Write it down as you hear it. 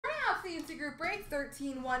CNC Group Break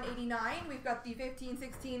 13-189. We've got the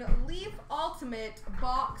 15-16 Leaf Ultimate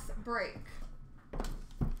Box Break.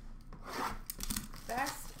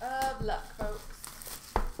 Best of luck, folks.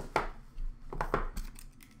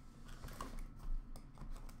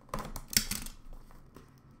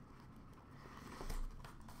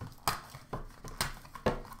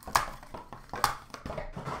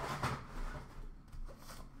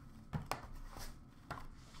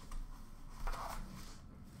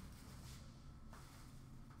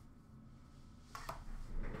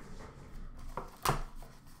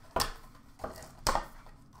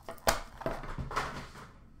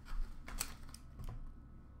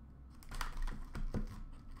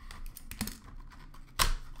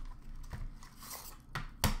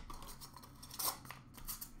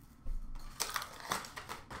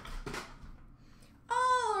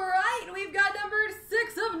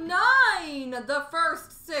 The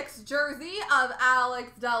first 6 jersey of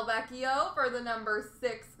Alex Del Vecchio for the number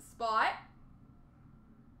 6 spot.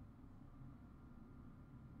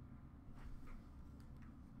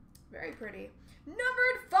 Very pretty.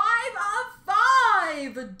 Numbered 5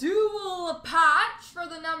 of 5. Dual patch for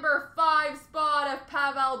the number 5 spot of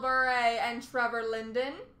Pavel Bure and Trevor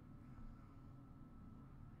Linden.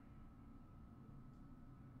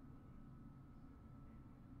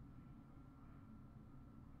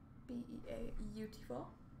 Beautiful.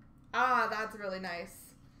 Ah, that's really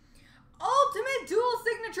nice. Ultimate Dual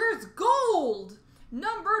Signatures Gold.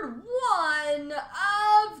 Numbered 1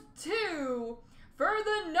 of 2. For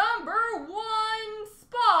the number 1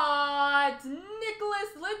 spot,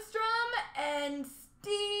 Nicholas Lidstrom and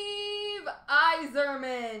Steve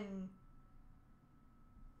Yzerman.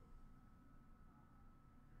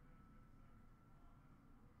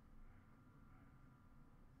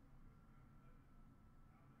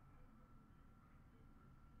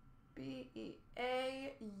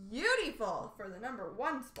 B-E-A, beautiful for the number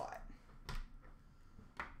 1 spot.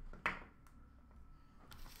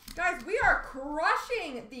 Guys, we are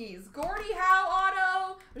crushing these. Gordie Howe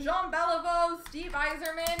auto, Jean Beliveau, Steve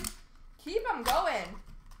Yzerman. Keep them going.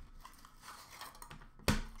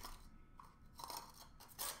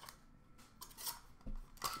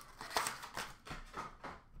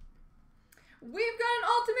 We've got an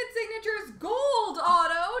Ultimate Signatures Gold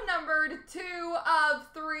auto, numbered 2 of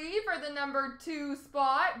 3 for the number 2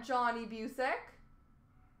 spot, Johnny Busick.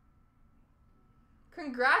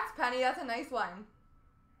 Congrats, Penny. That's a nice one.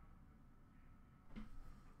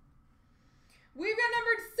 We've got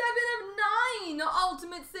numbered 7 of 9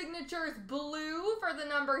 Ultimate Signatures Blue for the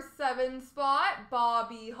number 7 spot,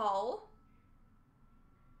 Bobby Hull.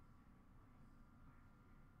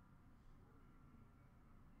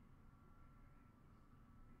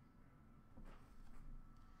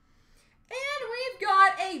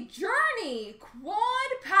 A Journey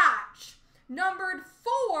Quad Patch, numbered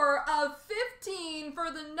 4 of 15 for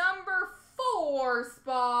the number 4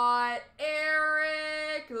 spot,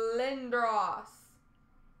 Eric Lindros.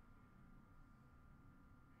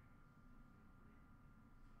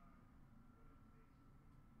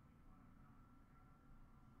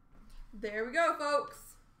 There we go, folks.